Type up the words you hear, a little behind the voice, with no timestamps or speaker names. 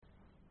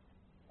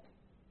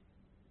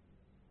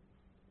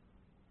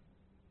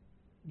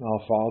Our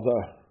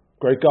Father,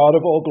 great God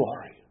of all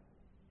glory,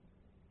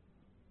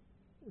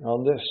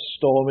 on this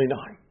stormy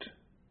night,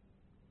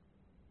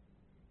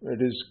 it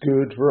is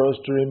good for us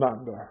to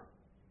remember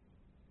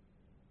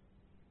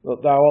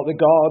that Thou art the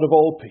God of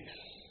all peace,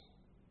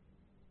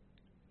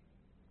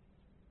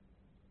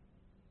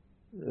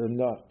 and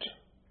that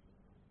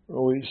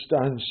we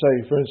stand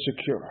safe and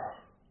secure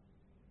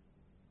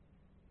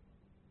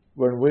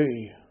when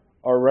we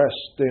are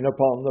resting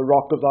upon the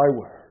rock of Thy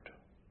word.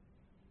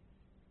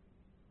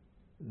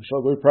 And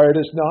so we pray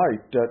this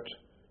night that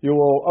You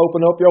will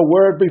open up Your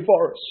word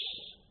before us,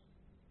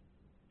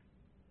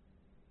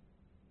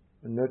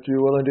 and that You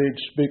will indeed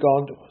speak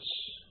unto us,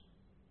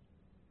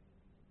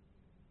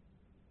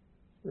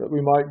 that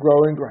we might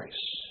grow in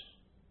grace,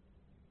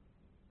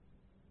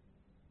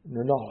 in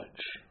the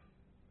knowledge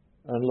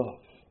and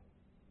love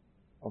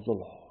of the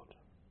Lord.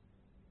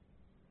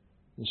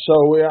 And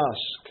so we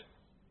ask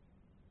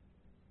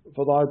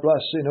for Thy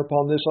blessing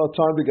upon this our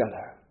time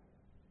together.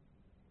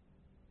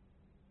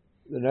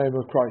 In the name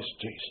of Christ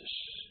Jesus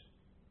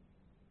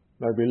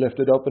may be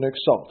lifted up and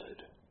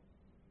exalted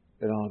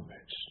in our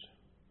midst.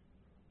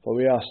 For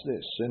we ask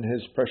this in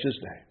His precious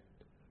name.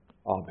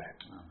 Amen.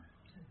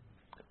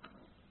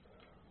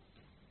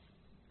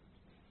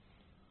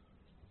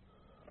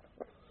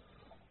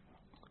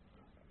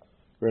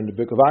 We're in the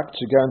book of Acts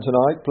again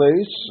tonight,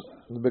 please.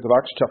 In the book of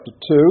Acts chapter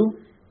 2.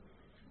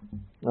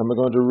 And we're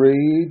going to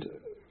read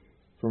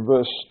from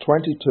verse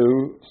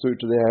 22 through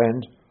to the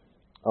end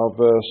of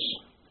verse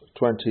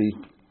 28.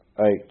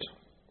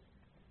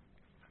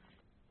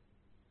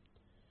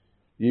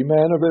 Ye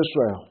men of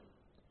Israel,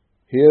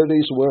 hear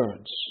these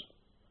words.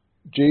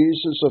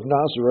 Jesus of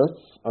Nazareth,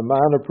 a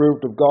man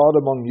approved of God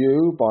among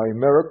you by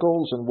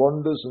miracles and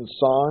wonders and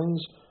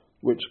signs,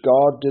 which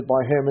God did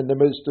by Him in the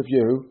midst of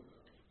you,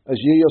 as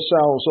ye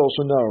yourselves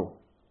also know.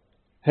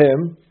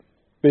 Him,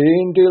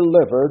 being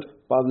delivered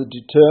by the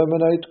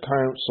determinate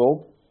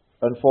counsel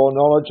and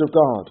foreknowledge of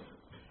God,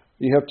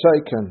 ye have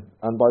taken,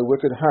 and by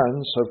wicked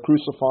hands have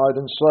crucified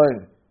and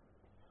slain,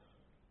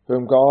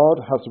 whom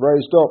God hath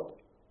raised up,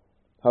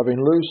 having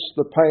loosed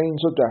the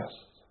pains of death,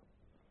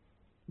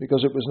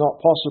 because it was not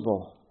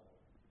possible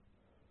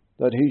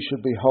that He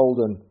should be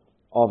holden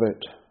of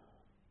it.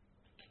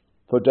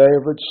 For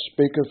David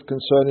speaketh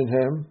concerning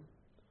Him,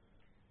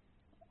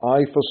 I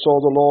foresaw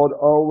the Lord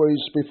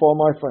always before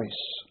my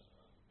face,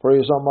 for He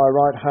is on my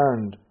right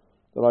hand,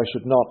 that I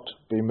should not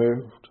be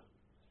moved.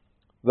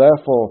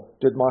 Therefore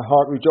did my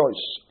heart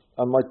rejoice,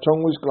 and my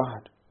tongue was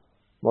glad.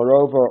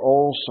 Moreover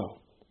also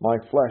my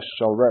flesh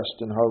shall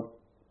rest in hope,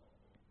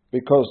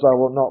 because Thou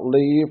wilt not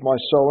leave my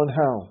soul in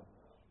hell,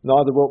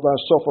 neither wilt Thou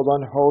suffer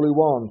Thine Holy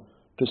One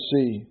to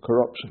see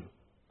corruption.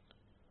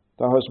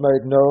 Thou hast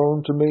made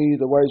known to me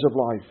the ways of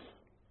life.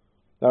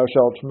 Thou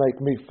shalt make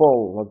me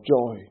full of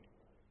joy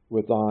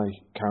with Thy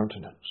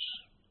countenance.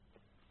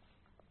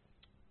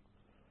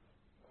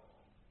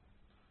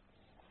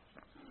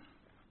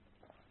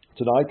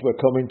 Tonight we're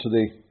coming to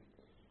the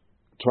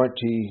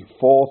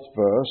 24th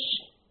verse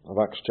of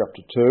Acts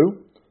chapter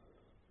 2.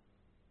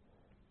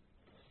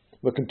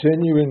 We're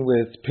continuing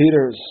with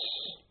Peter's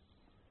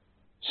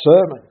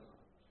sermon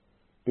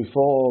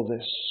before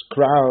this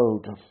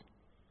crowd of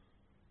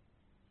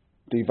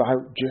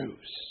devout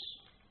Jews,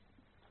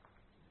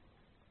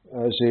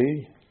 as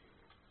he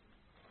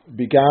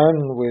began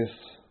with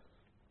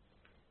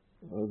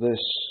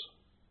this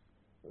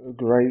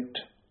great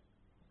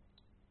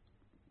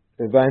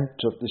event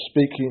of the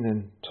speaking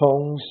in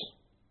tongues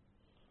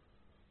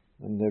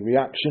and the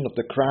reaction of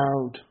the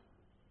crowd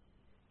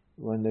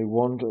when they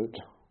wondered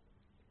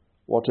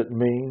what it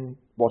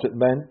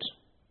meant,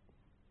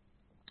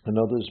 and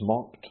others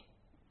mocked.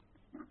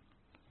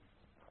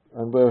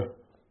 And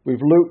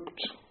we've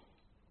looked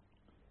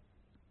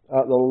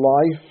at the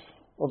life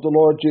of the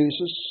Lord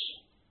Jesus,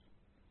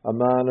 a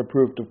man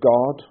approved of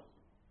God.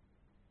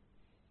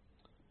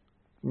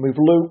 And we've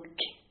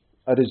looked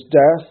at His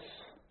death,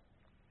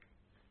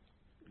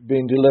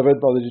 being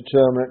delivered by the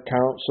determinate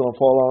counsel and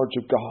foreknowledge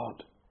of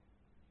God,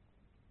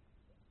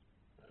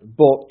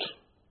 but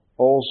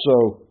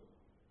also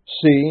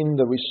seeing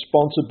the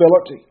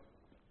responsibility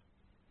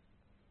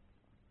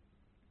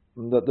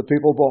that the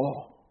people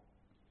bore.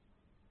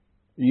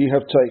 Ye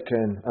have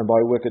taken, and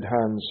by wicked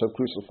hands have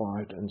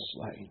crucified and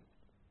slain.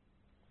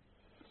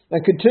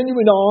 And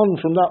continuing on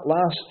from that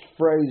last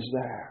phrase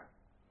there,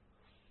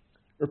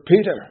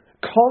 Peter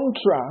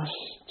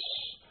contrasts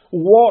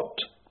what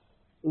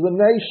the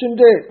nation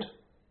did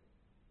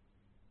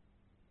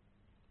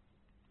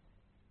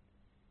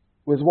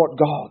with what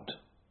God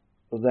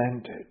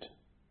then did.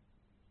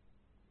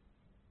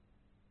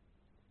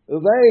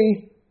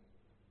 They,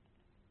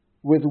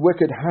 with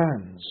wicked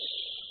hands,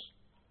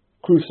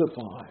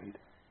 crucified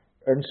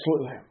and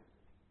slew Him.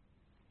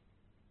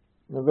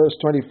 In verse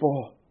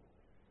 24,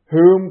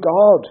 whom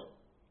God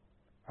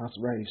hath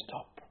raised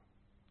up.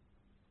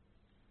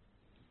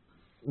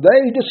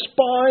 They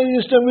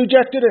despised and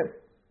rejected Him,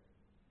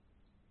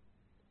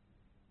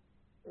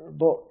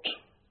 but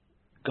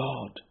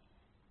God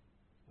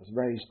hath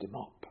raised Him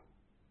up.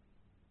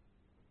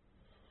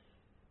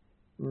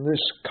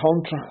 This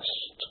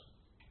contrast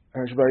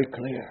is very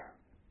clear.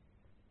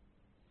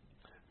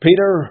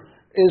 Peter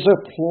is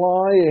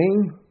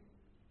applying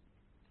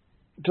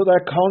to their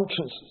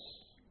consciences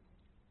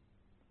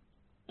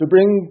to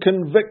bring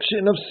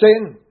conviction of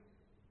sin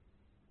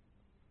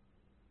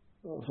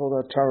for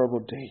their terrible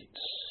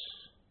deeds.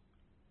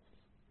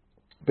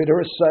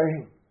 Peter is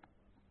saying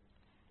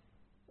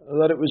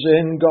that it was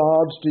in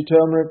God's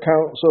determinate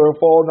counsel or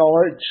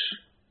foreknowledge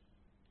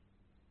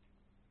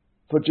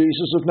for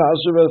Jesus of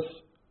Nazareth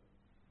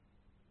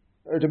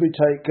to be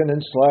taken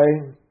and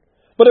slain.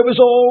 But it was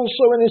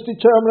also in his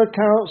determinate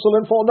counsel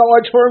and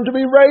foreknowledge for him to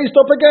be raised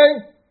up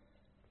again.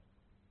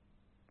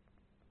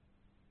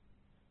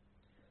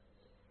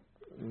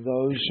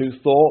 Those who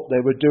thought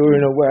they were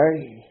doing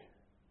away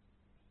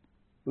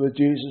with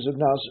Jesus of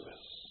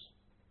Nazareth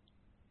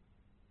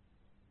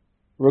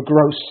were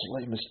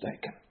grossly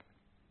mistaken.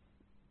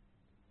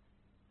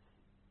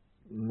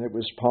 It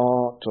was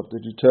part of the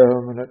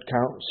determinate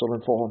counsel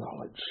and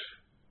foreknowledge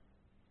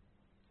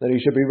that he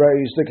should be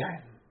raised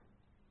again,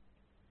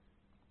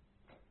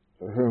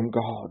 for whom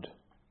God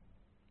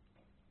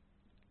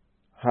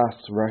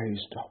hath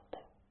raised up.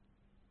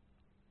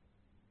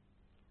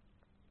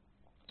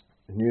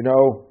 And you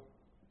know,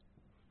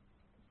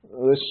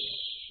 this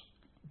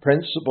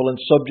principle and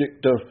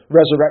subject of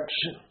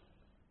resurrection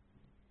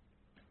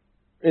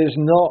is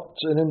not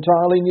an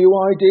entirely new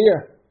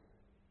idea.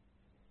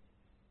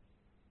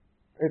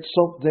 It's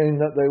something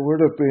that they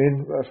would have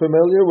been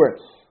familiar with.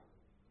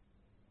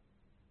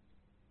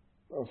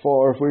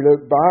 For if we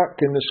look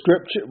back in the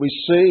Scripture, we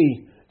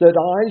see that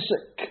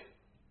Isaac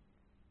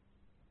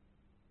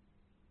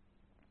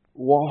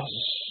was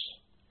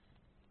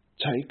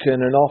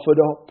taken and offered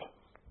up.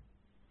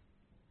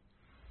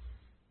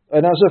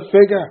 And as a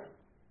figure,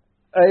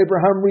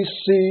 Abraham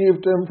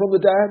received him from the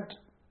dead,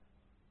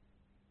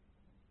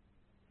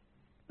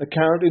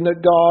 accounting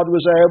that God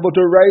was able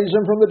to raise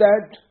him from the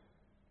dead.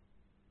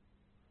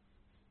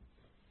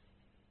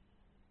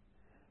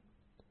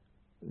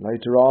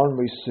 Later on,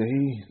 we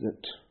see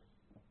that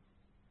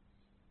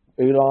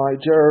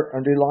Elijah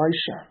and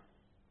Elisha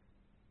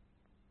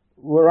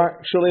were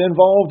actually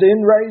involved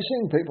in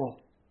raising people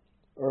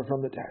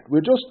from the dead.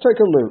 We'll just take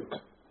a look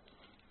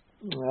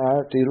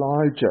at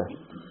Elijah.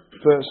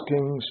 1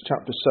 Kings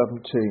chapter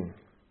 17.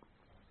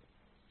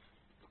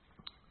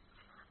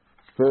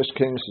 1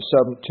 Kings, the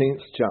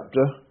 17th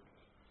chapter,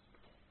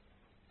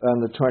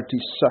 and the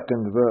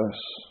 22nd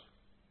verse.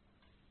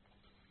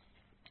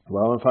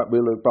 Well, in fact,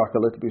 we'll look back a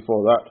little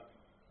before that.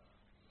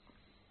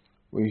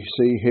 We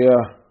see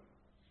here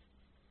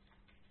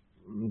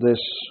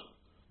this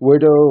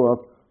widow of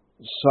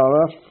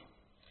Sareph,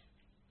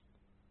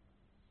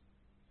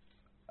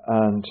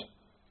 and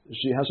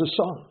she has a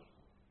son.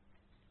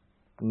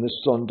 And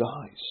this son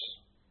dies.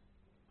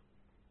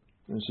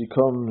 And she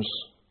comes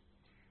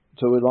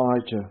to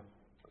Elijah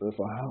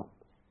for help.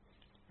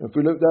 If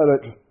we look there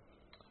at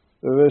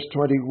verse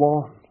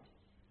 21,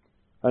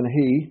 and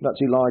he,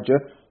 that's Elijah,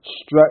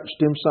 stretched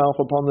himself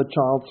upon the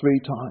child 3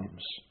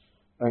 times,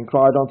 and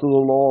cried unto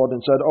the Lord,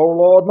 and said, O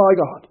Lord my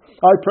God,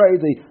 I pray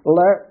thee,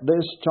 let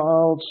this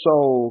child's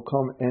soul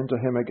come into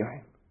him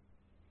again.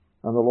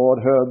 And the Lord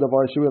heard the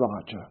voice of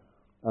Elijah,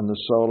 and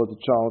the soul of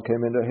the child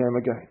came into him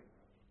again,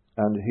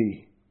 and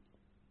he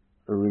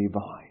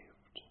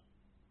revived.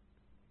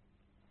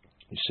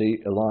 You see,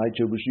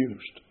 Elijah was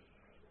used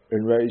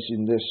in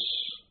raising this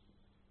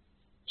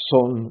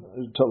son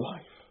to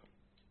life.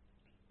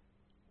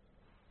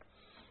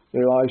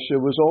 Elisha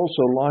was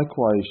also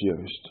likewise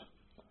used.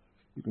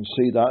 You can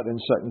see that in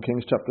 2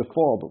 Kings chapter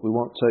 4, but we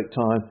won't take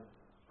time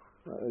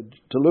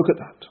to look at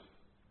that.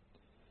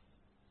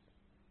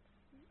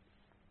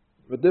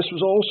 But this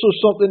was also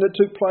something that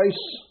took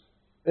place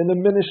in the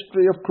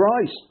ministry of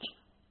Christ.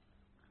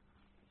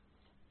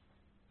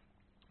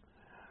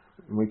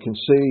 And we can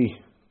see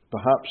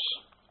perhaps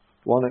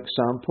one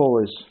example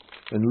is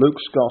in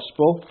Luke's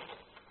Gospel,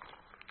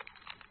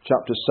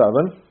 chapter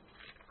 7.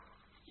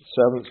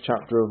 7th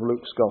chapter of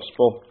Luke's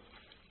Gospel,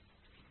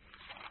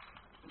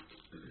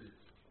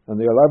 and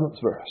the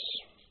 11th verse.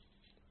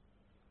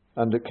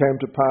 And it came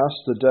to pass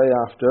the day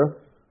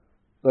after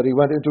that he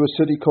went into a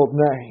city called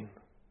Nain,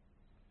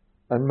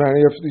 and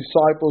many of his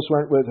disciples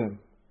went with him,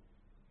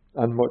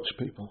 and much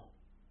people.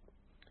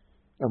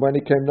 And when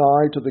he came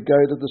nigh to the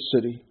gate of the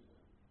city,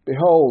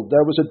 behold,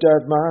 there was a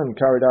dead man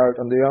carried out,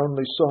 and the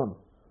only son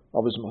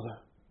of his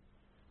mother.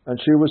 And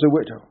she was a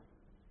widow,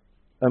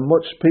 and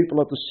much people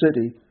of the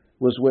city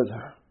was with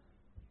her.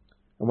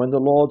 And when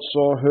the Lord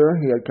saw her,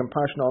 he had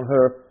compassion on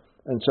her,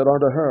 and said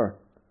unto her,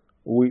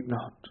 Weep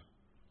not.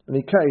 And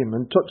he came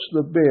and touched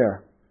the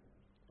bier,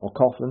 or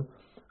coffin,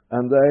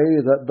 and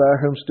they that bare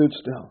him stood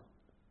still.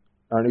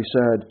 And he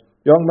said,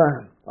 Young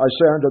man, I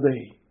say unto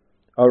thee,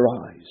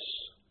 arise.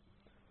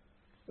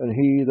 And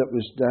he that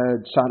was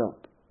dead sat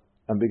up,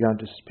 and began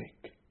to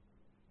speak.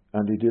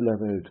 And he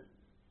delivered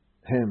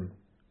him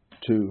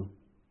to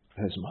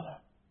his mother.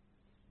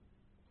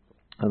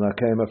 And there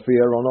came a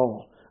fear on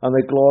all, and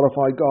they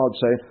glorified God,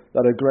 saying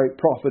that a great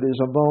prophet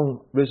is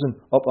risen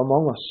up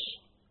among us.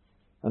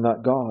 and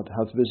that God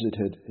hath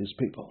visited his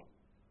people.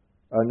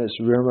 And this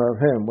rumour of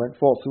him went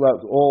forth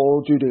throughout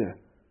all Judea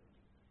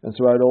and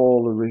throughout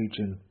all the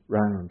region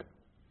round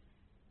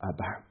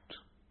about.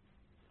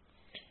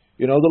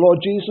 You know, the Lord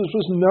Jesus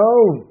was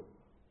known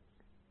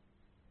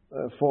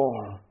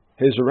for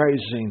his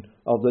raising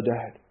of the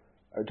dead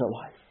to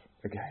life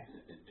again.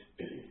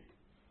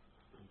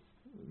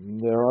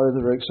 There are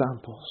other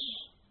examples,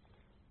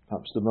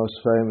 perhaps the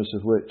most famous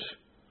of which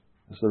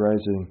is the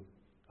raising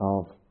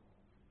of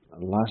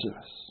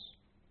Lazarus.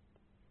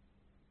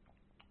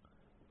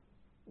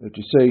 But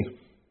you see,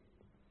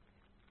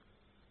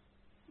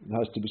 it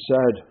has to be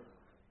said,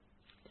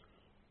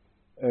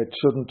 it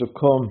shouldn't have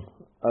come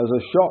as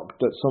a shock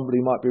that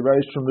somebody might be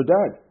raised from the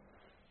dead.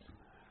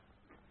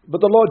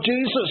 But the Lord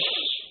Jesus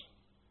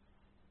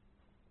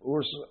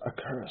was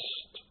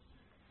accursed.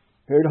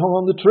 He had hung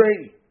on the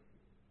tree.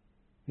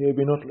 He had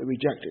been utterly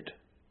rejected.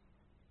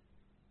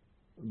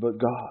 But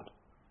God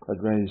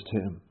had raised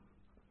him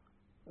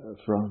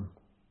from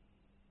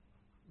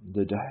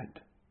the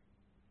dead.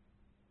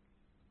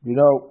 You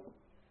know,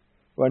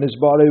 when his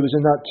body was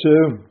in that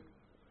tomb,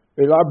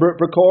 elaborate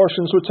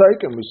precautions were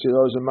taken. We see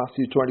those in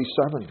Matthew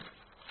 27.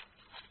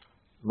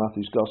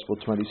 Matthew's Gospel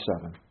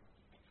 27.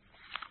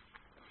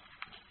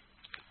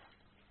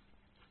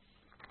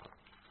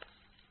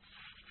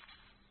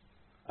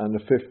 And the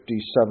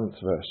 57th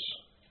verse.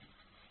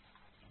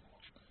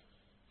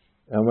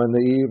 And when the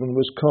even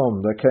was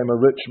come, there came a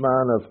rich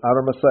man of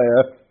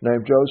Arimathea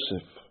named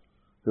Joseph,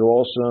 who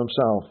also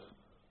himself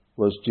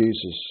was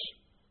Jesus'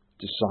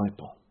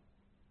 disciple.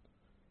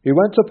 He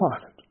went to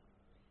Pilate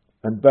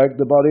and begged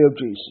the body of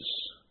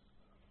Jesus.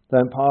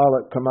 Then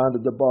Pilate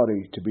commanded the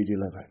body to be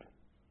delivered.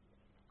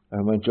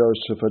 And when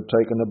Joseph had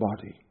taken the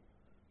body,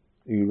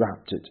 he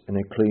wrapped it in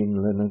a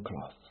clean linen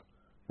cloth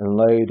and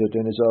laid it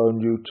in his own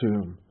new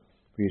tomb,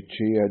 which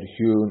he had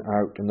hewn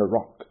out in the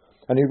rock.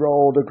 And he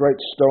rolled a great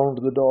stone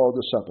to the door of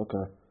the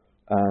sepulchre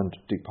and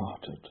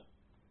departed.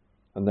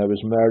 And there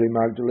was Mary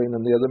Magdalene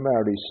and the other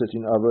Mary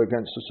sitting over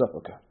against the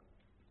sepulchre.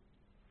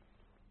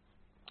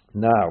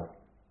 Now,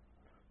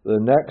 the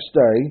next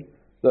day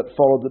that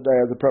followed the day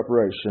of the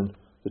preparation,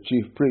 the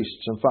chief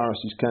priests and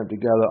Pharisees came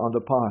together unto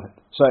Pilate,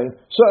 saying,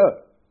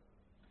 Sir,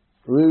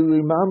 we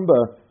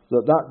remember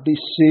that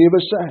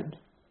deceiver said,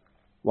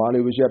 while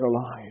he was yet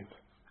alive,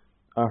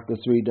 after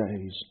 3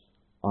 days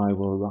I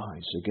will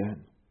rise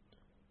again.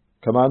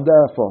 Command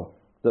therefore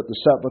that the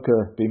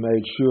sepulchre be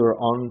made sure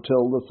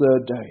until the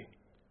 3rd day,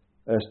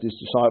 lest his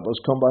disciples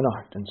come by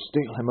night and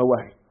steal him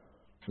away,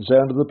 and say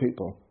unto the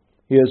people,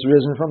 He is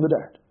risen from the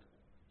dead.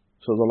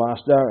 So the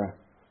last hour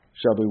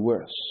shall be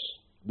worse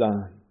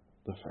than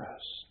the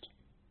first.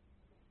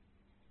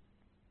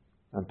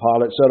 And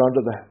Pilate said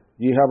unto them,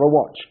 Ye have a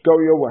watch, go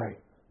your way,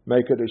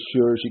 make it as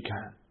sure as ye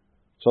can.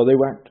 So they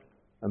went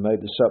and made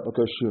the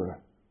sepulchre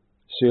sure,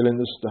 sealing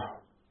the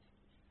stone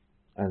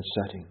and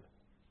setting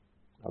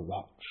a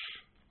watch.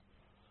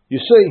 You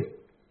see,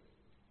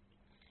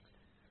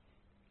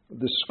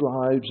 the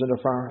scribes and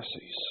the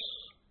Pharisees,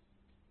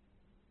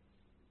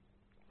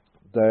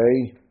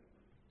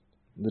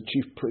 the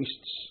chief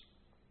priests,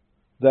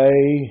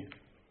 they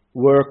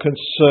were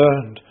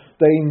concerned.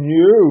 They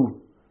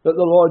knew that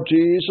the Lord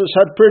Jesus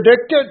had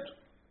predicted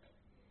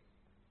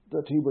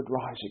that he would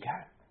rise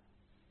again.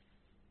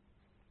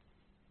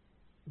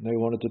 They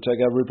wanted to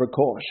take every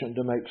precaution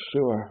to make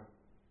sure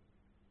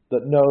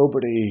that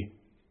nobody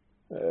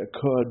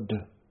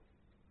could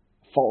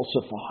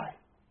falsify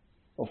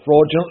or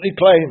fraudulently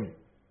claim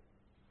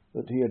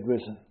that he had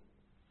risen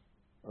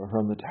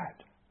from the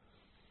dead.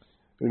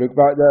 We look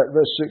back there at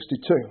verse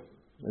 62.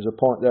 There's a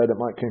point there that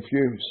might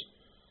confuse.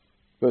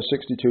 Verse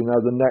 62, now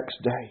the next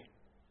day,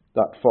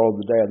 that followed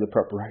the day of the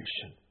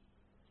preparation.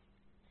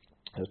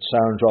 It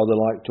sounds rather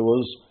like to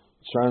us,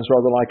 it sounds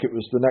rather like it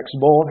was the next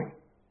morning.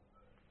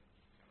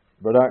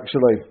 But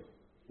actually,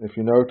 if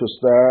you notice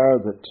there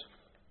that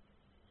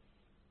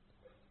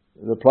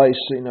the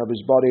placing of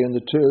his body in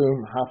the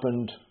tomb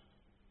happened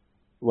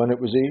when it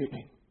was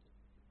evening.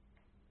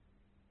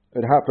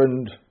 It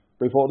happened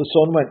before the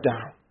sun went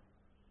down.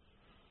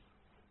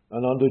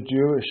 And under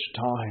Jewish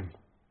time,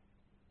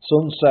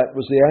 sunset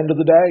was the end of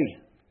the day.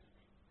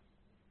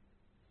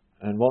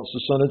 And once the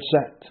sun had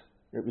set,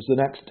 it was the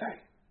next day.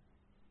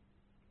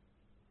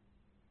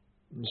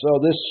 And so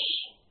this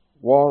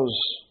was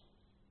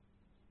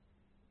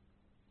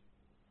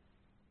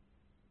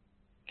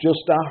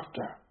just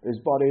after his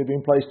body had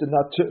been placed in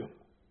that tomb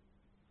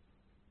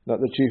that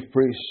the chief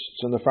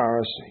priests and the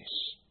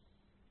Pharisees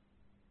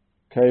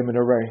came and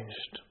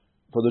arranged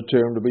for the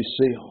tomb to be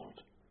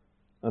sealed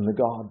and the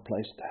God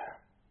placed there.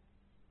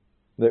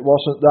 It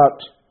wasn't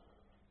that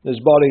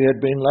his body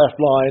had been left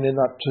lying in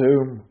that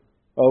tomb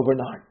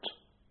overnight.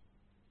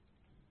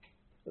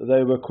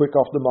 They were quick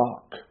off the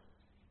mark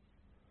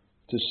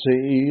to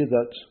see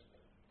that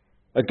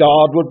a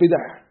guard would be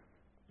there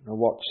and a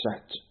watch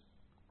set,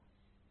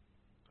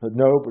 that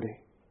nobody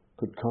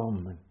could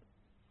come and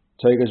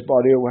take his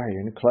body away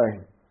and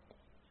claim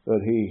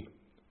that he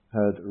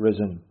had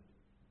risen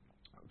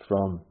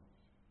from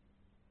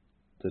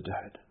the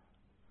dead.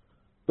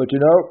 But you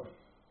know,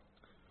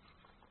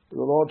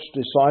 the Lord's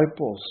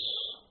disciples,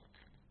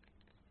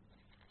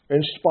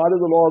 in spite of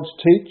the Lord's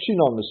teaching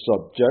on the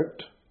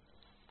subject,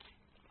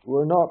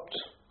 were not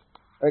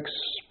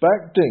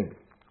expecting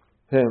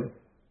him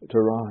to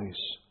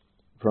rise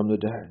from the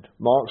dead.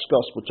 Mark's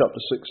Gospel,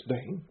 chapter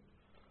 16.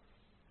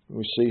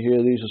 We see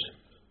here these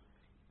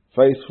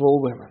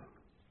faithful women.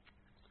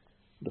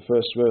 The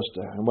first verse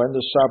there. And when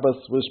the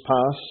Sabbath was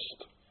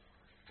past,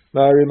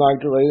 Mary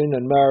Magdalene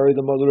and Mary,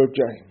 the mother of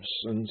James,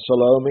 and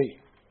Salome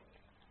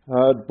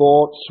had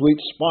bought sweet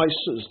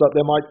spices that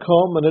they might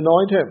come and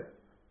anoint him.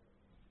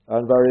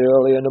 And very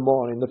early in the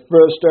morning, the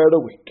first day of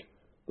the week,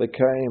 they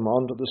came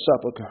unto the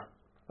sepulchre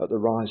at the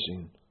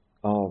rising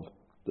of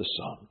the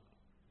sun.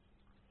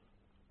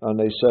 And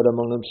they said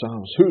among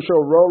themselves, Who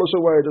shall roll us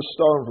away the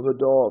stone from the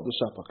door of the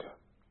sepulchre?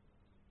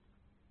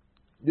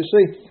 You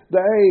see,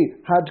 they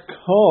had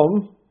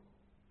come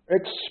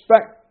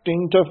expecting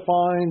to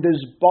find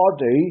his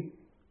body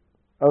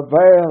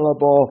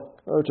available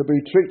to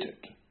be treated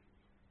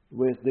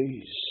with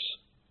these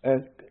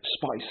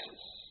spices.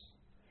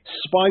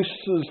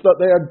 Spices that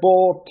they had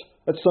bought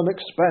at some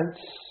expense.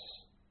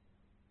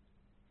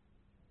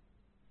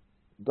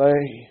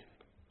 They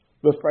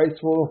were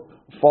faithful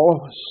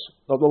followers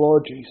of the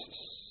Lord Jesus.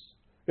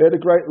 They had a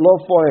great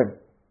love for him.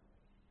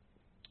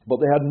 But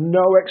they had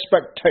no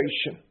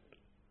expectation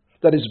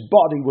that his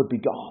body would be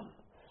gone,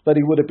 that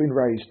he would have been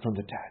raised from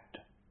the dead.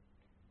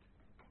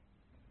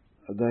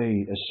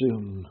 They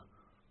assumed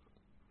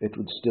it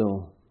would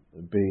still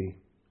be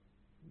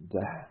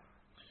there.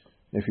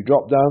 If you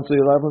drop down to the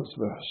 11th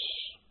verse,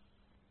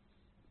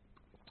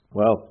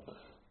 well,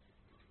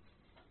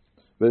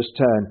 verse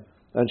 10,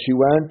 And she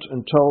went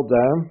and told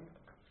them,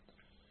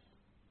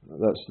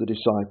 that's the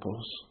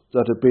disciples,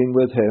 that had been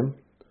with him,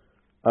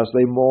 as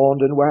they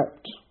mourned and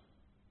wept.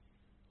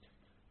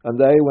 And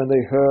they, when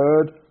they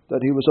heard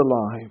that he was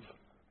alive,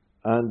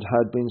 and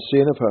had been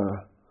seen of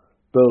her,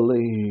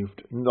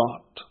 believed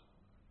not.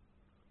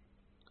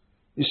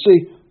 You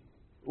see,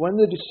 when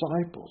the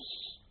disciples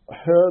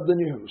heard the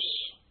news,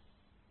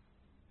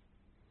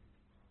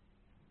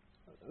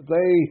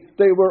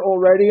 they were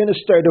already in a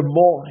state of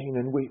mourning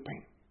and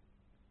weeping.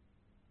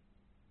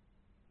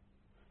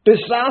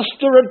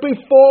 Disaster had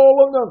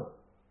befallen them.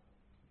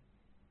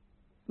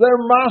 Their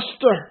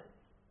master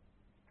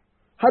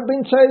had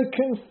been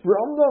taken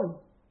from them.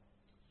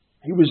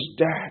 He was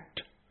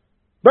dead,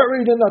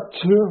 buried in a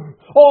tomb.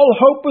 All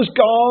hope was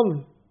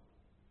gone.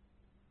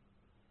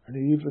 And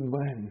even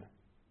when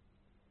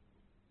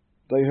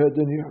they heard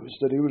the news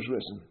that he was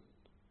risen,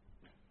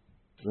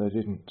 they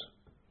didn't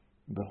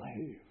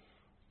believe.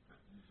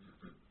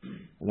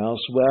 And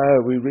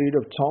elsewhere we read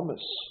of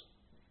Thomas,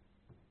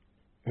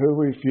 who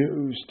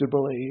refused to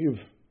believe,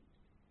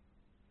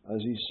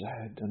 as he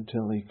said,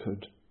 until he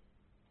could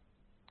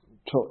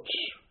touch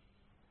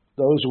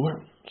those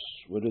wounds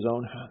with his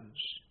own hands.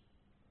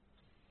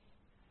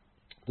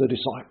 The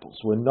disciples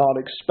were not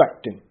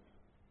expecting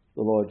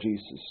the Lord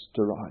Jesus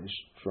to rise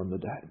from the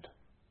dead.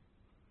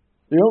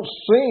 They don't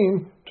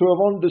seem to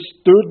have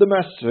understood the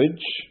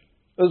message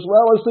as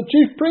well as the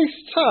chief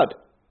priests had.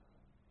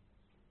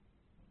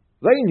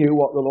 They knew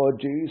what the Lord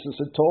Jesus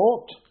had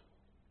taught.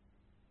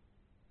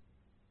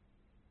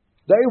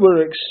 They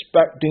were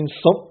expecting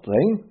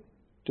something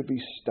to be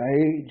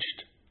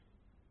staged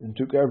and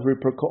took every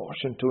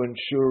precaution to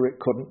ensure it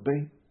couldn't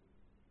be.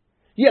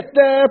 Yet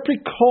their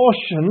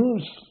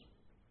precautions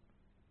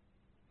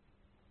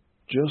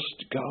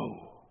just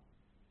go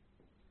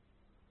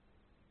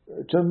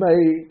to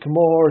make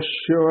more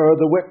sure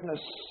the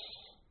witness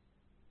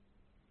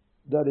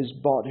that his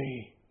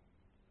body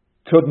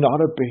could not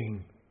have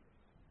been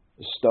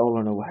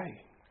stolen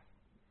away.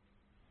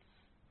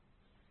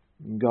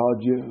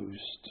 God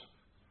used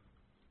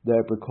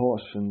their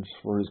precautions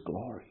for his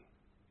glory.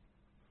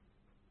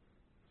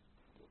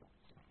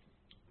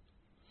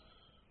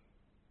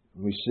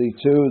 We see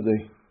too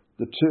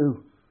the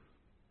two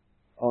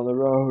on the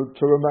road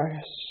to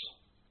Emmaus.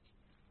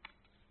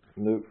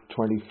 Luke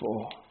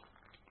 24.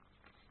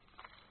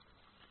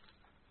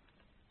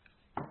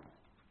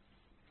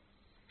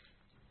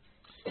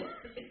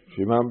 If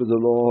you remember, the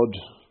Lord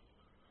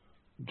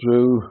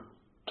drew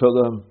to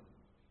them.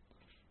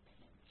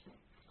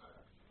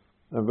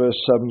 In verse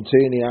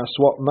 17 he asks,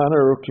 What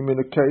manner of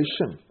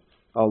communication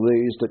are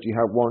these that you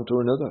have one to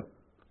another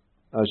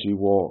as you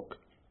walk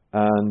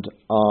and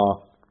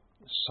are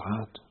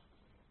sad?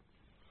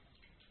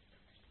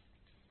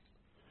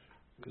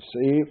 You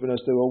see, even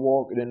as they were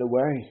walking in the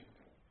way,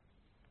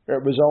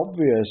 it was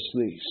obvious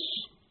these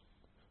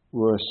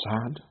were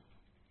sad.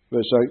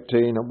 Verse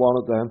 18, and one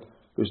of them,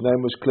 whose name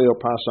was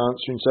Cleopas,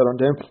 answering, said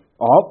unto him,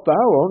 Art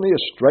thou only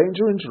a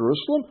stranger in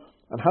Jerusalem,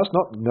 and hast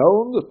not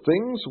known the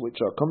things which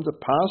are come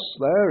to pass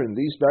there in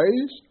these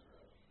days?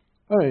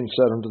 And he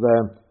said unto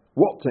them,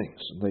 What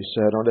things? And they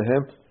said unto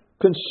him,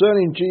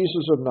 Concerning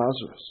Jesus of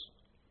Nazareth,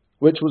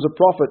 which was a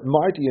prophet,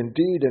 mighty in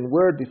deed and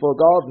word before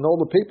God and all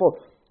the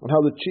people, and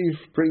how the chief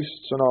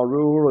priests and our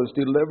rulers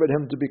delivered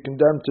him to be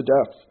condemned to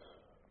death,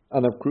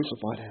 and have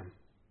crucified him.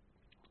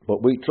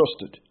 But we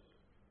trusted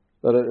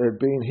that it had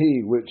been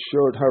he which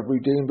should have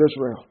redeemed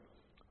Israel.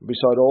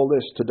 Beside all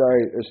this, today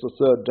is the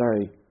third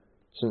day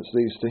since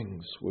these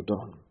things were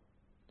done.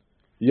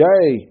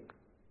 Yea,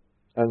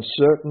 and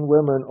certain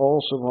women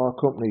also of our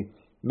company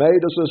made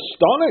us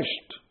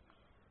astonished,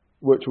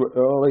 which were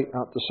early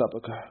at the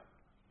sepulchre.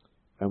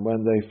 And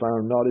when they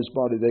found not his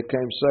body, they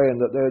came saying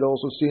that they had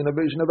also seen a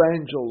vision of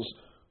angels,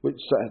 which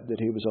said that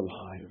he was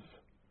alive.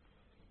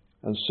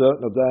 And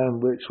certain of them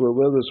which were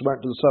with us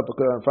went to the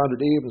sepulchre and found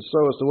it even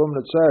so as the woman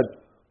had said,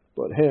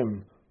 but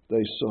him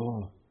they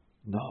saw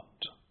not.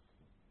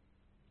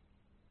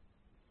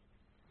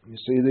 You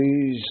see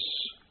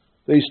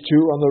these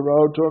two on the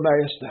road to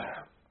Emmaus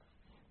there.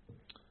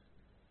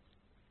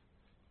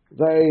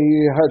 They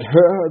had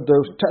heard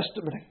the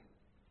testimony.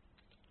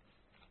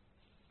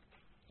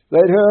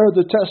 They'd heard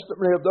the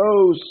testimony of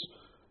those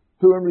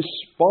who in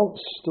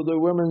response to the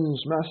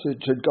women's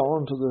message had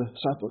gone to the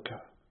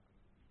sepulchre.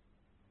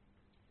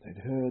 They'd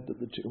heard that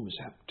the tomb was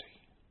empty.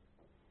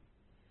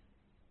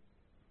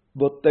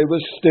 But they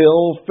were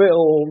still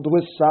filled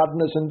with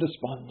sadness and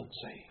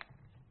despondency.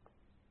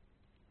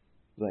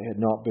 They had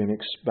not been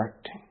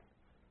expecting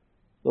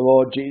the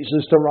Lord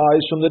Jesus to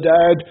rise from the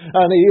dead,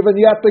 and even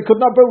yet they could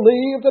not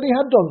believe that he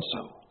had done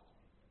so.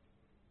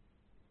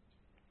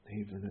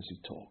 Even as he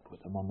talked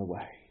with them on the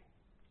way,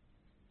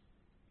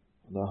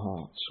 their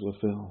hearts were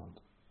filled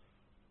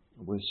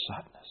with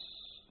sadness.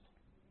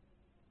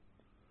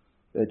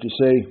 Yet you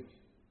see,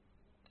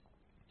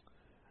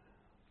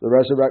 the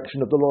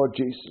resurrection of the Lord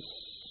Jesus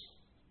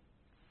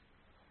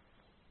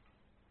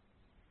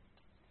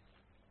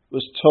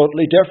was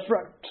totally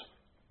different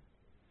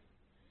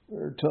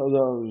to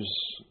those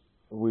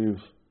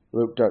we've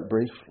looked at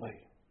briefly.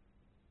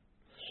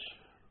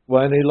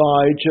 When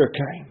Elisha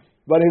came,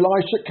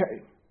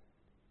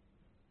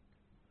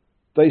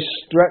 they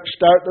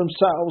stretched out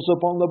themselves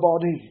upon the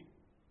body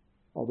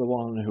of the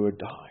one who had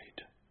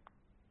died.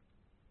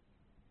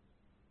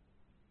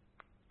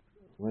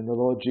 When the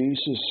Lord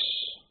Jesus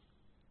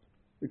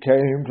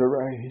came to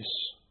raise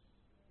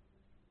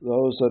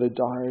those that had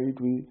died,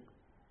 we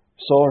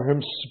saw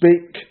him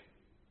speak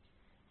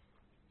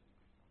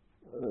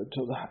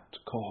to that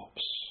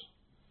corpse.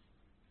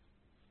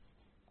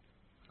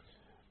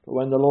 But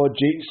when the Lord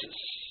Jesus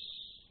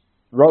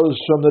rose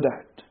from the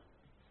dead,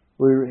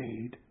 we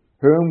read,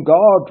 whom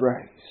God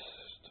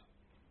raised.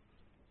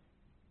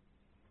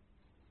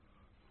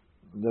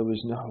 There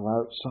was no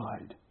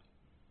outside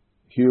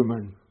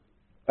human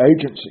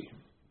agency.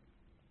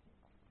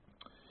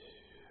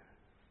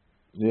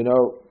 You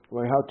know,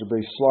 we have to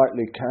be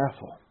slightly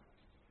careful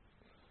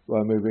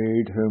when we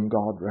read whom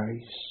God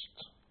raised.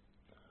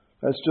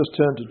 Let's just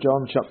turn to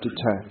John chapter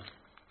 10.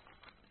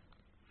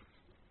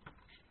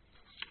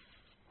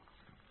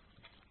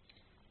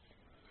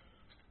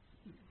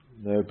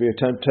 There would be a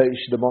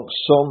temptation amongst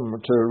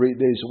some to read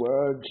these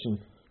words and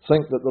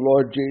think that the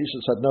Lord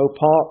Jesus had no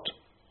part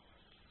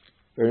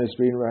in his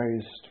being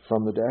raised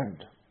from the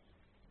dead.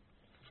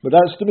 But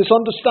that's to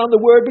misunderstand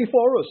the word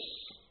before us.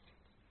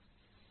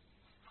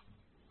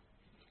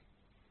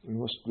 We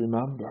must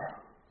remember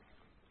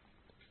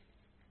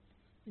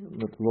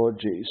that the Lord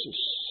Jesus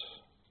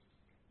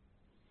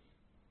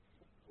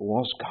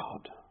was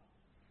God,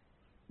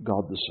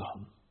 God the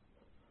Son.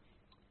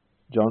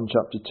 John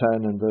chapter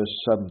 10 and verse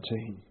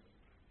 17.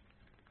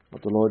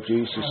 What the Lord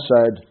Jesus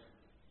said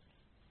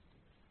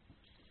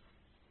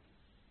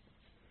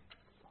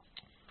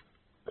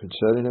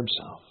concerning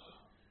himself.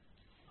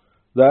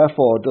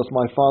 Therefore doth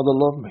my Father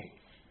love me,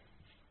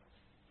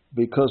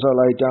 because I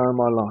lay down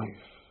my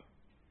life,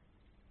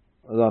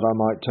 that I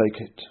might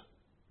take it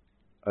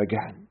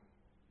again.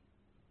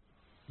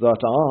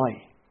 That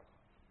I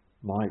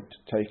might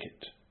take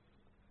it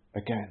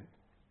again.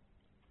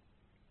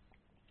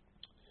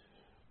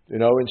 You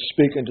know, in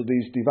speaking to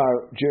these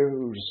devout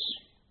Jews,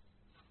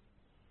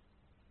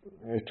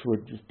 it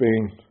would have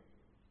been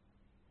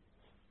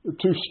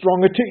too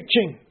strong a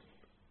teaching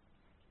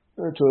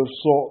to have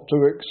sought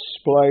to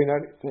explain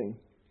anything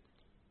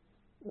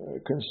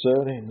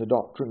concerning the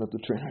doctrine of the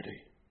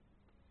Trinity,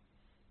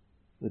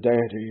 the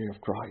deity of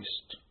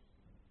Christ.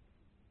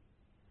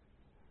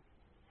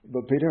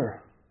 But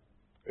Peter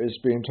is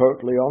being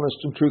totally honest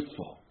and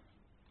truthful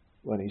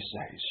when he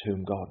says,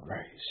 whom God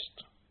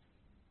raised.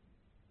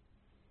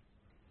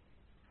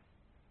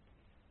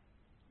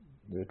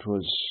 It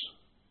was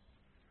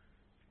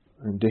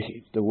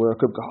indeed the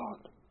work of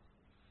God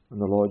when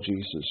the Lord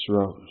Jesus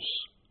rose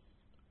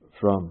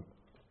from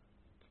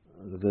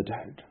the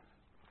dead.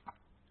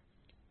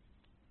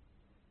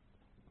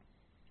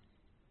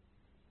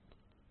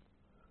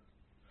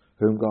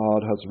 Whom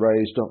God hath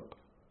raised up,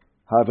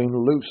 having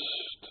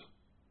loosed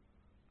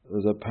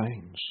the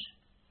pains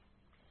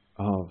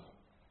of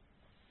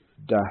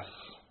death.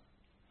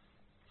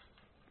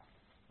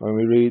 When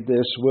we read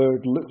this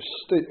word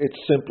loosed,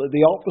 it's simply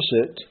the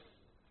opposite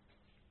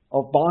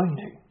of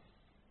binding.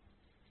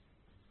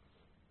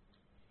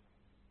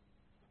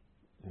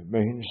 It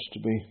means to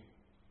be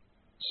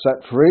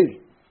set free,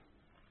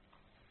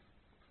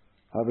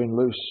 having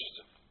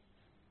loosed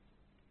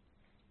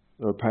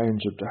the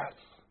pains of death.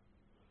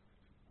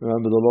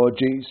 Remember, the Lord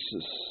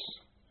Jesus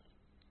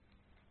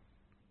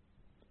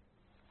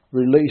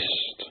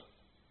released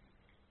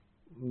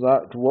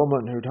that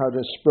woman who'd had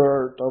a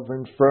spirit of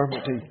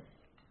infirmity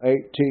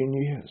 18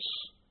 years.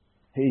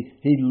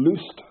 He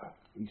loosed her.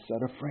 He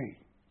set her free.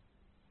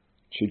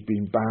 She'd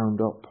been bound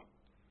up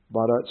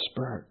by that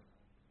spirit.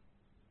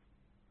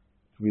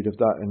 Read of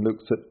that in Luke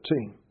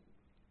 13.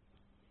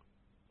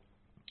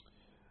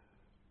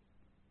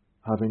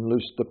 Having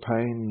loosed the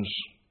pains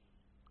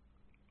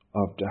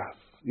of death.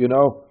 You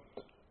know,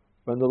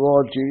 when the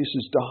Lord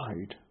Jesus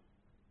died,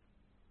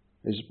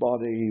 his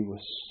body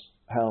was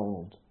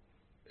held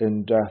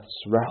in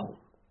death's realm.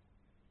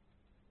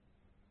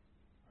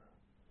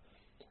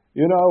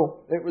 You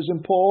know, it was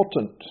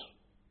important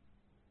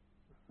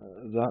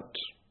that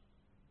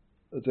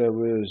there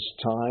was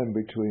time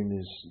between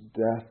his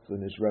death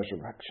and his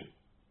resurrection.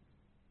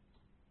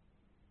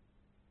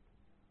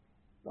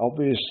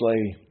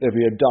 Obviously, if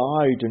he had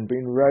died and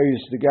been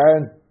raised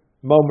again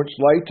moments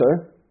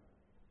later,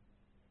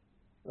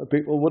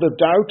 people would have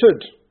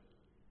doubted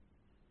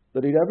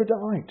that he'd ever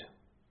died.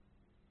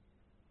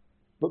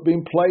 But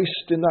being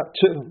placed in that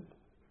tomb,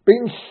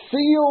 being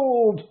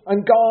sealed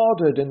and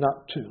guarded in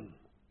that tomb,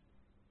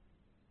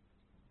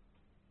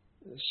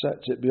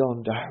 sets it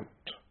beyond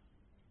doubt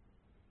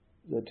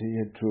that he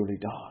had truly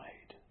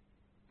died.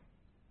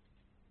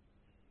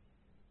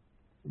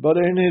 But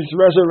in his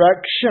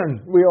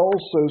resurrection, we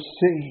also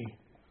see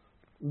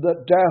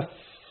that death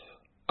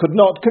could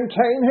not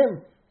contain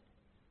him,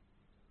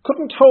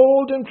 couldn't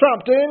hold him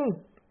trapped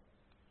in,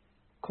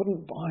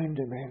 couldn't bind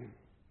him in.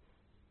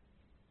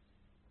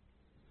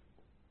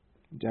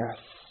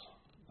 Death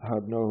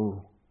had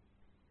no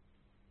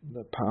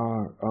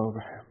power over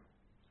him.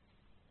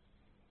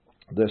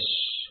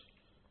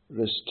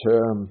 This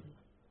term,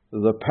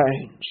 the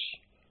pains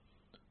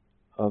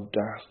of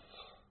death,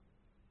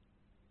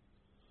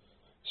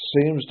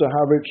 seems to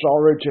have its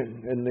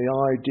origin in the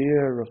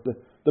idea of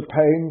the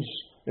pains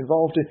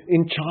involved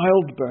in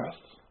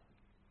childbirth.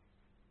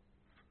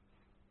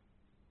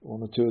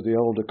 One or two of the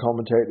older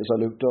commentators I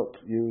looked up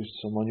used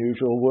some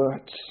unusual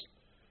words.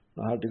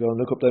 I had to go and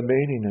look up their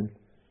meaning, and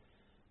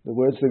the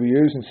words they were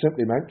using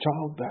simply meant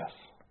childbirth.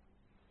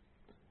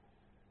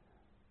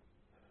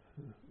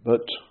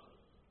 But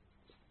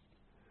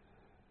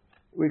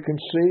we can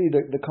see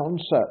the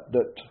concept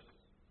that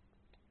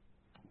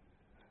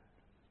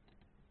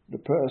the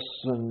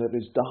person that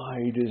has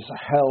died is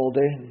held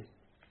in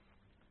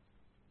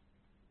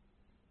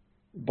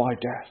by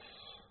death.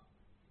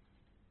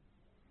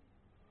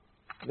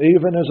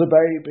 Even as a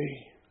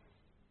baby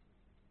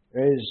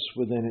is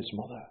within its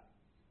mother.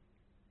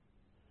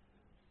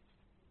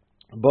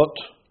 But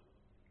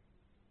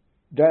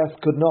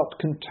death could not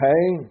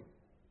contain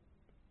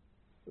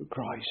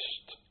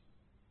Christ.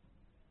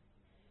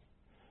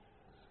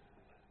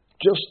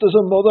 Just as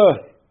a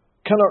mother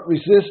cannot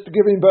resist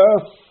giving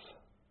birth,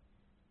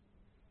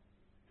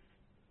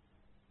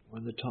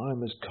 when the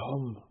time has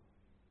come,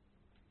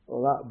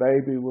 well, that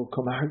baby will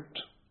come out,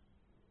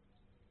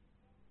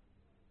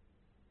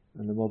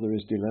 and the mother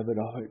is delivered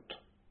of it.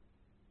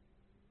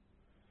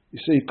 You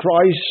see,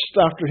 Christ,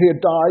 after he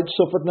had died,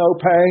 suffered no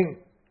pain.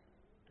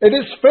 It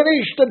is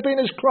finished had been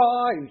his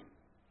cry.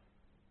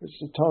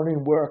 Its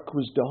atoning work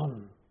was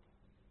done.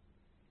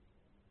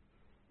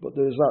 But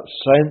there's that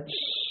sense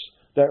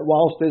that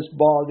whilst this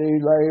body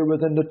lay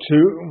within the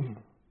tomb,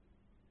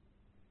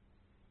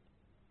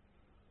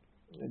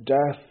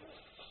 death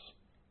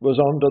was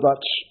under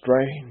that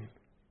strain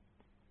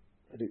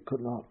that it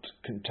could not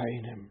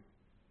contain him.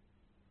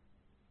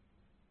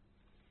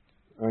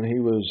 And he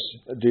was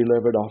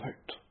delivered of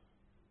it,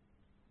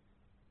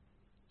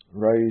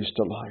 raised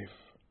to life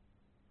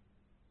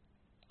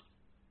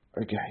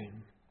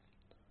again,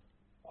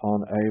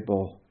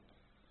 unable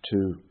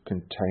to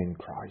contain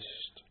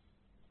Christ.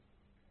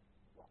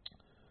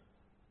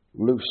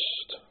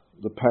 Loosed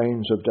the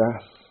pains of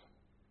death.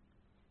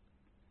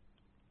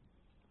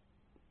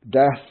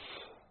 Death,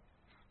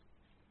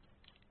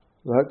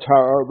 that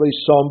terribly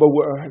somber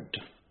word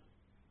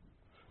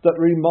that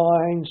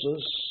reminds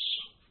us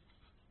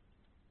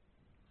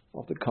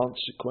of the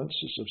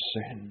consequences of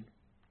sin.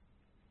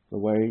 The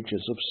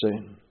wages of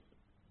sin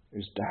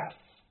is death.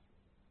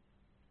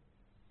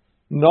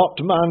 Not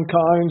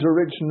mankind's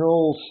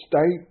original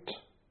state,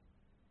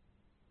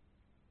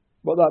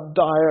 but that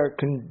dire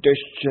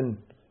condition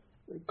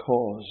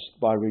caused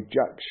by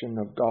rejection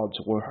of God's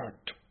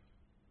word.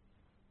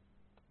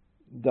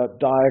 That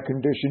dire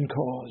condition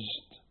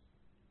caused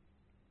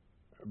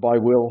by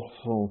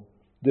willful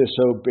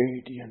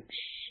disobedience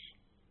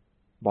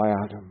by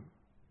Adam.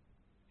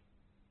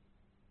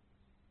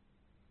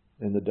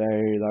 In the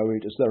day thou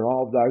eatest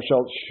thereof, thou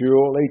shalt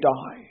surely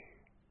die.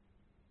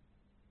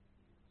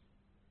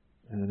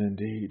 And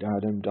indeed,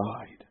 Adam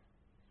died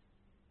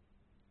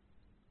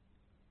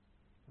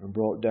and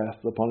brought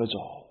death upon us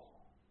all.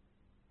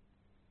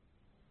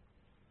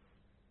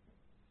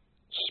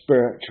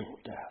 Spiritual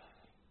death,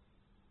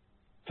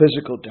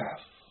 physical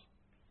death,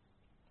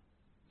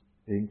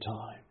 in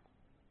time,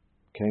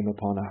 came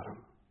upon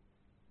Adam.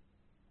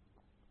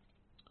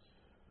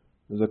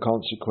 the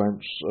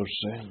consequence of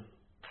sin.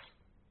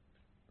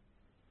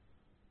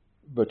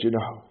 But you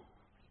know,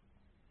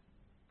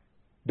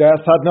 death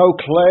had no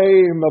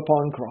claim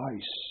upon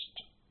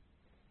Christ.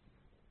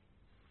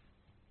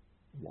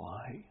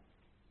 Why?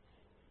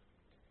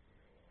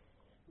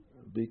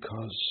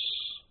 Because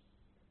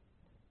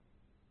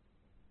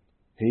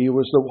he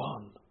was the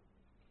one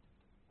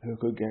who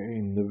could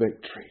gain the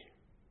victory.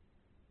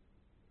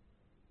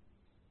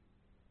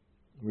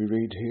 We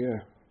read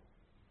here,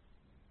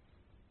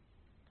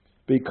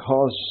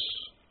 because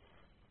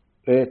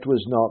it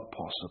was not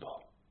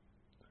possible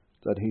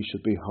that he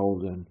should be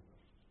holden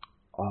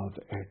of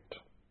it.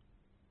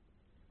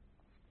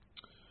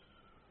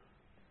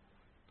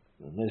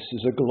 And this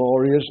is a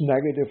glorious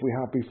negative we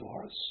have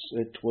before us.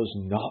 It was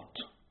not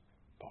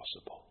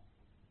possible.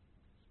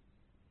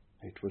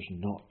 It was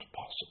not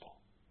possible.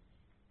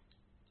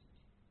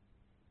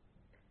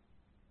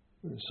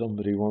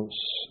 Somebody once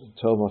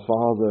told my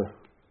father,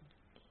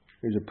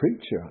 he's a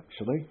preacher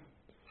actually,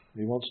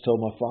 he once told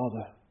my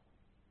father,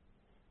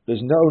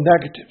 there's no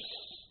negatives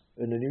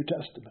in the New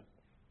Testament.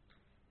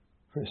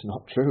 It's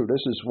not true.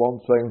 This is one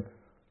thing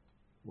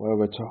where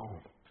we're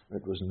told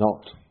it was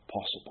not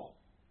possible.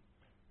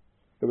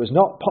 It was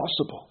not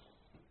possible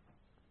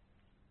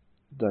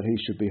that he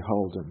should be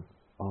holden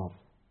of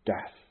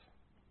death.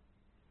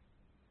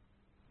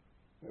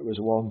 It was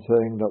one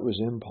thing that was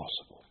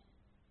impossible.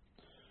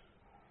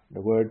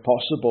 The word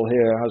possible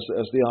here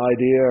has the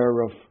idea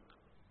of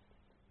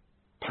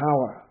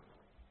power.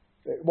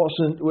 It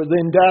wasn't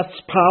within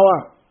death's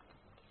power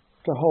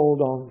to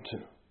hold on to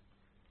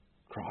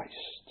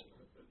Christ.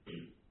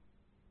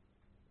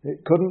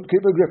 It couldn't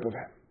keep a grip of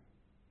him.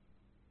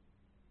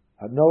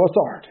 Had no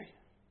authority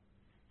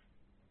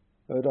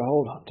to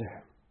hold on to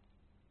him.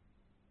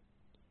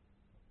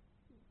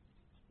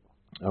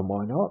 And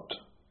why not?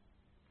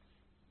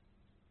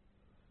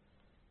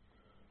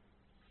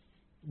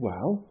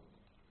 Well,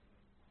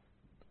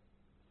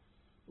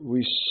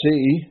 we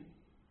see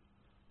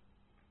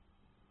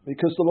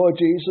because the Lord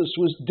Jesus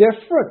was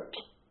different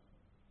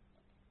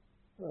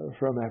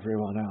from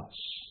everyone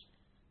else.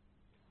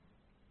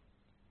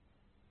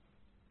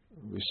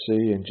 We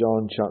see in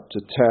John chapter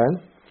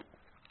 10,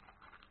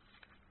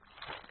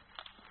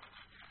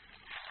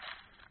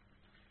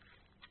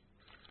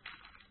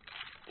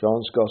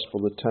 John's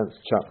Gospel, the 10th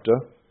chapter.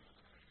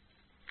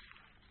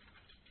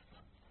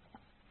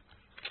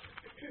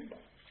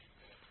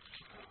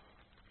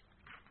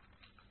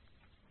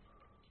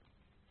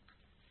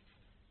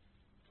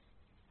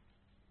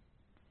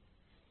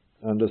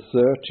 And the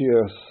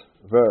 30th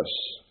verse.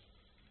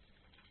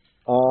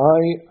 I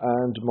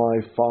and my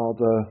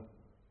Father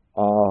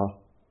are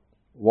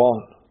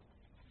one.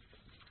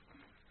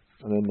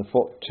 And in the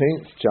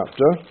 14th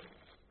chapter,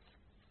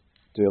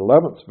 the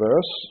 11th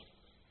verse,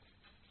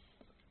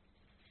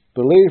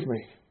 believe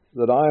me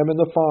that I am in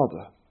the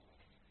Father,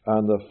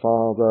 and the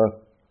Father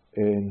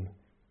in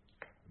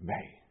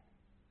me.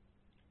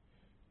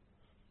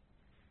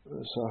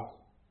 So,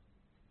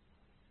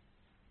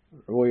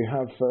 we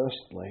have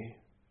firstly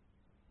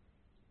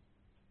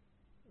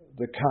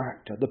the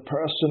character, the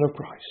person of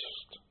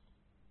Christ,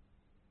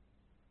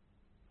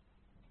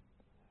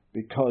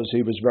 because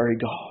he was very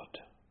God,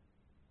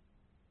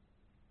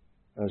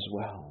 as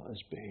well as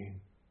being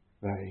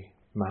very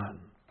man.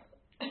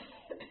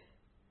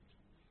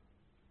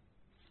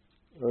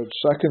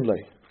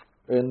 Secondly,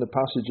 in the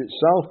passage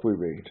itself we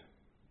read,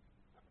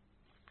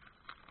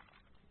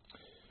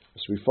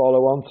 as we follow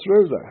on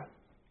through there,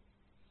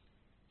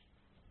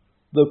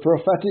 the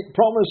prophetic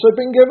promise had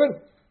been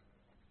given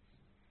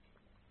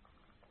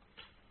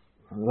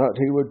that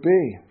he would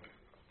be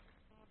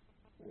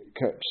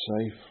kept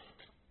safe.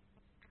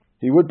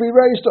 He would be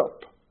raised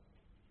up.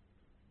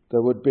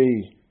 There would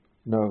be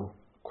no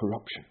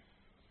corruption.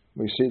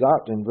 We see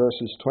that in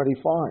verses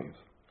 25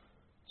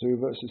 through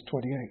verses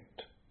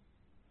 28.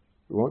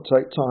 We won't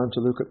take time to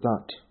look at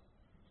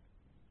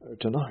that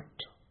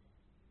tonight.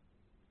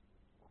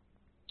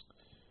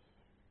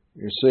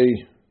 You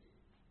see,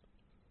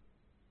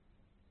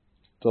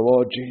 the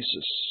Lord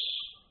Jesus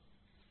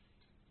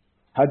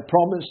had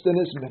promised in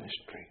his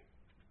ministry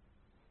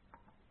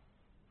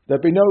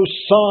there'd be no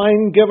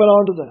sign given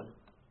unto them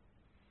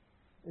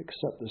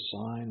except the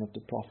sign of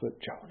the prophet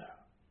Jonah.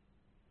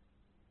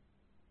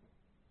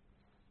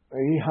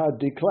 He had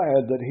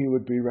declared that he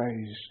would be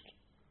raised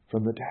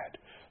from the dead.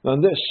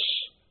 And this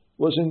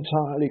was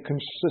entirely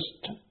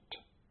consistent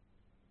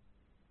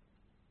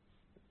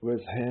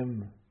with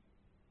him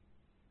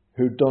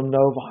who'd done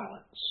no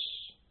violence,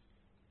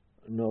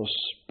 nor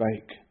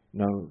spake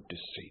no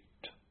deceit.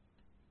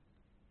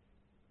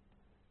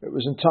 It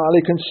was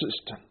entirely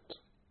consistent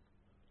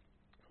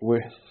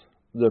with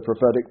the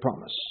prophetic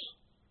promise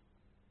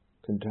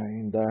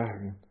contained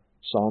there in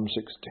Psalm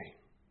 16.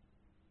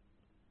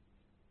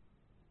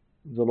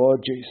 The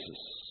Lord Jesus,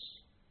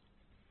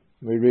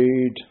 we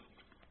read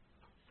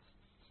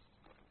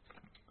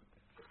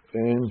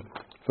in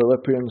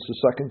Philippians, the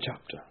 2nd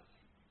chapter,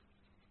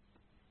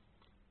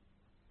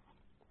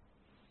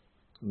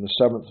 in the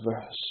 7th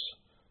verse,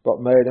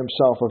 but made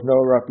himself of no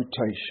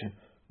reputation,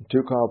 and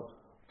took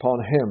upon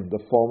him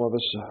the form of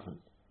a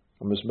servant,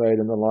 and was made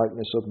in the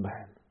likeness of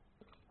men.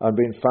 And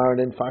being found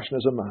in fashion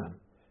as a man,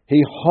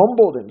 he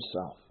humbled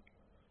himself,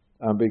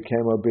 and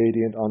became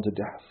obedient unto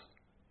death,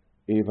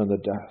 even the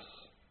death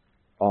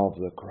of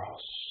the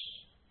cross.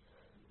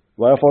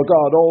 Wherefore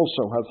God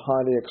also hath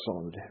highly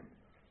exalted him,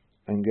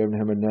 and given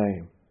him a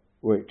name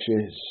which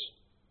is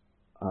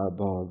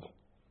above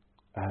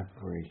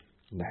every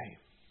name.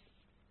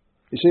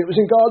 You see, it was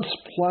in God's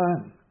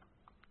plan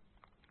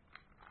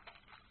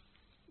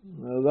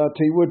that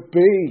he would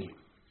be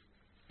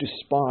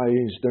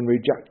despised and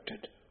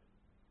rejected,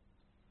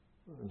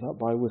 that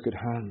by wicked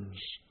hands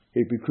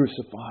he'd be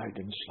crucified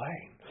and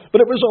slain.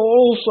 But it was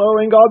also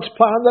in God's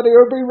plan that he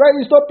would be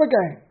raised up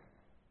again.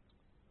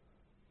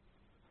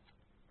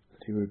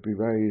 That he would be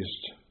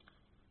raised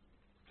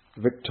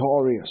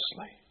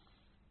victoriously.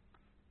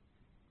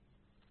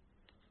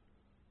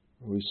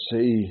 We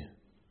see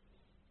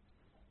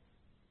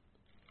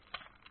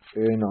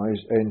in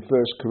 1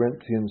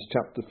 Corinthians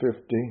chapter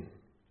 15,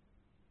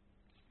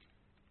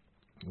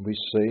 we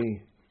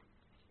see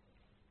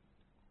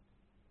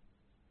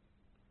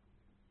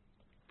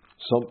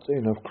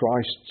something of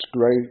Christ's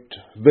great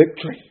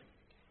victory.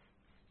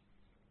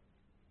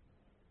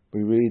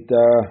 We read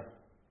there,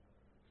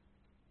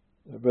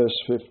 verse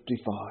 55,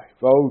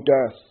 O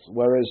death,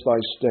 where is thy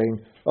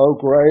sting? O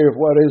grave,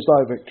 where is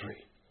thy victory?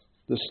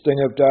 The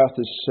sting of death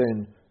is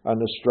sin, and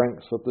the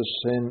strength of the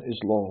sin is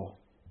law.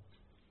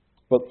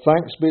 But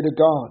thanks be to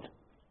God,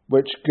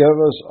 which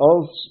giveth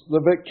us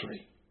the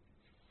victory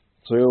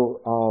through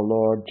our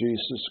Lord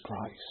Jesus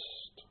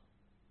Christ.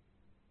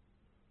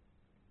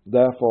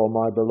 Therefore,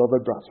 my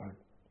beloved brethren,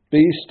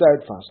 be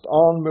steadfast,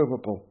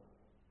 unmovable,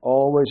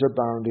 always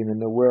abounding in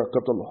the work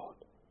of the Lord.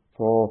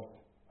 For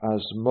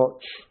as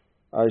much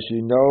as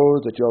ye know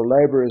that your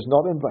labour is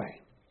not in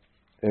vain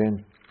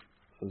in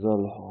the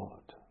Lord.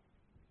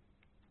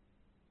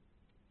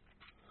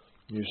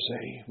 You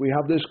see, we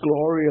have this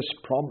glorious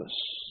promise,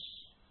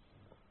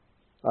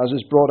 as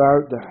is brought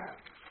out there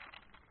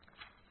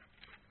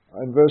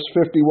in verse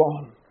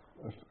 51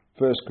 of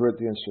 1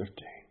 Corinthians 15.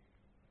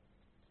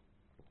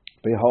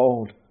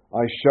 Behold,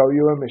 I show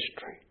you a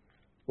mystery.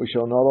 We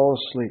shall not all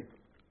sleep,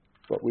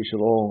 but we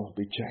shall all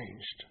be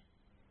changed.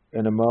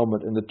 In a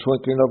moment, in the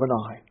twinkling of an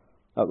eye,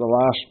 at the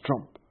last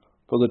trump.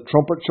 For the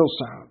trumpet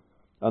shall sound,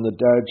 and the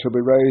dead shall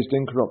be raised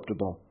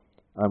incorruptible,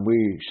 and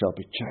we shall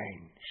be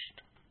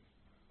changed.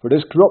 For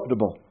this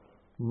corruptible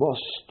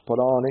must put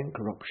on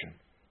incorruption,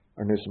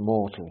 and this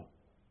mortal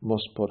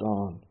must put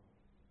on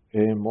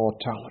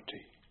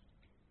immortality.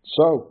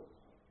 So,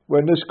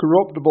 when this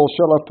corruptible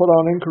shall have put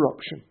on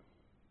incorruption,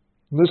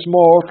 this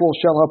mortal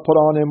shall have put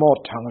on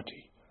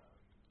immortality,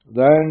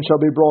 then shall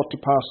be brought to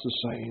pass the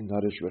saying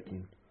that is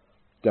written,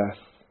 Death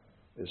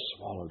is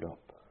swallowed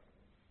up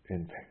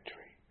in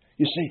victory.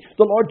 You see,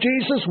 the Lord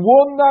Jesus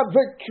won that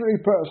victory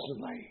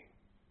personally,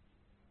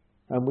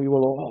 and we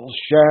will all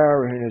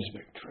share in his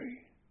victory,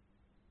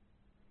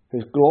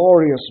 his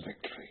glorious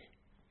victory.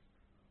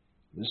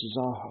 This is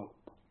our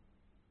hope,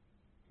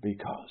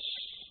 because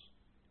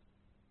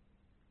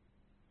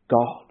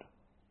God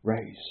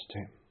raised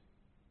him.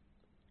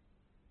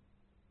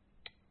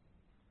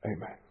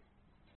 Amen.